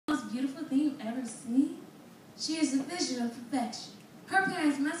ever seen. She is a vision of perfection. Her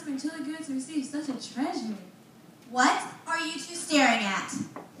parents must have been truly good to receive such a treasure. What are you two staring at?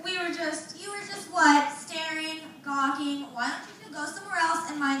 You were just what? Staring, gawking. Why don't you two go somewhere else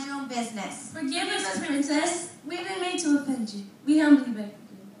and mind your own business? Forgive us, Princess. We didn't mean to offend you. We humbly beg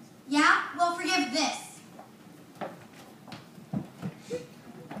forgiveness. Yeah? Well, forgive this.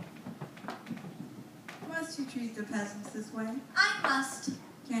 Must you treat the peasants this way? I must.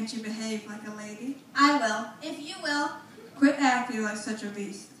 Can't you behave like a lady? I will. If you will. Quit acting like such a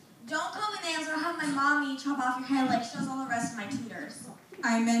beast. Don't call me names or have my mommy chop off your head like she does all the rest of my tutors.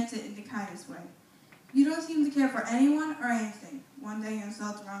 I meant it in the kindest way. You don't seem to care for anyone or anything. One day you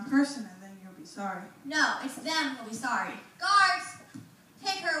insult the wrong person and then you'll be sorry. No, it's them who'll be sorry. Guards!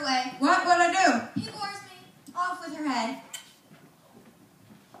 Take her away. What would I do? He bores me. Off with her head.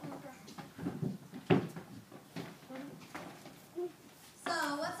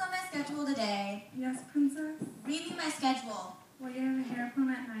 So, what's on my schedule today? Yes, Princess? Read me my schedule. Well, you have a hair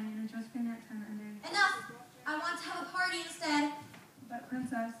appointment at 9 and a dress fitting at 10 and then... Enough! I want to have a party instead. But,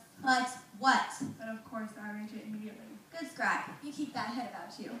 Princess... But what? But of course, I arrange it immediately. Good scrap. You keep that head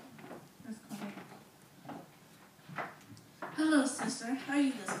about you. Just call it. Hello, sister. How are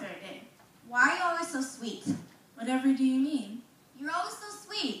you this very day? Why are you always so sweet? Whatever do you mean? You're always so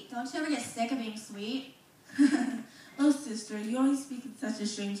sweet. Don't you ever get sick of being sweet? Oh, sister, you always speak in such a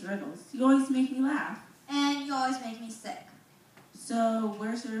strange riddles. You always make me laugh. And you always make me sick. So,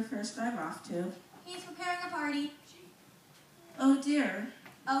 where's your first drive off to? He's preparing a party. Oh, dear.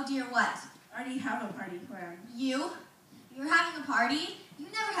 Oh dear, what? I already have a party planned. You? You're having a party? You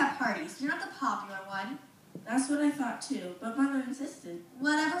never have parties. You're not the popular one. That's what I thought, too, but Mother insisted.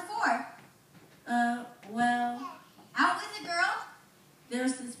 Whatever for? Well... Out with it, girl?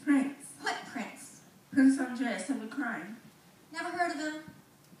 There's this prince. What prince? Prince Andreas of a crime. Never heard of him.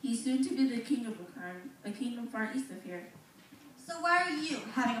 He's soon to be the king of a crime, a kingdom far east of here. So why are you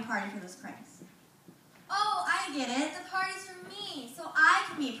having a party for this prince? Oh, I get it. The party's for me, so I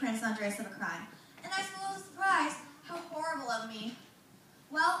can meet Prince Andreas of a crime. And I suppose surprised. How horrible of me.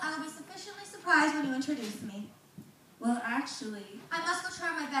 Well, I will be sufficiently surprised when you introduce me. Well, actually... I must go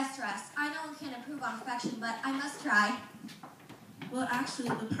try my best dress. I know one can't improve on affection, but I must try. Well, actually,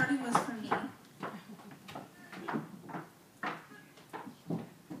 the party was for me.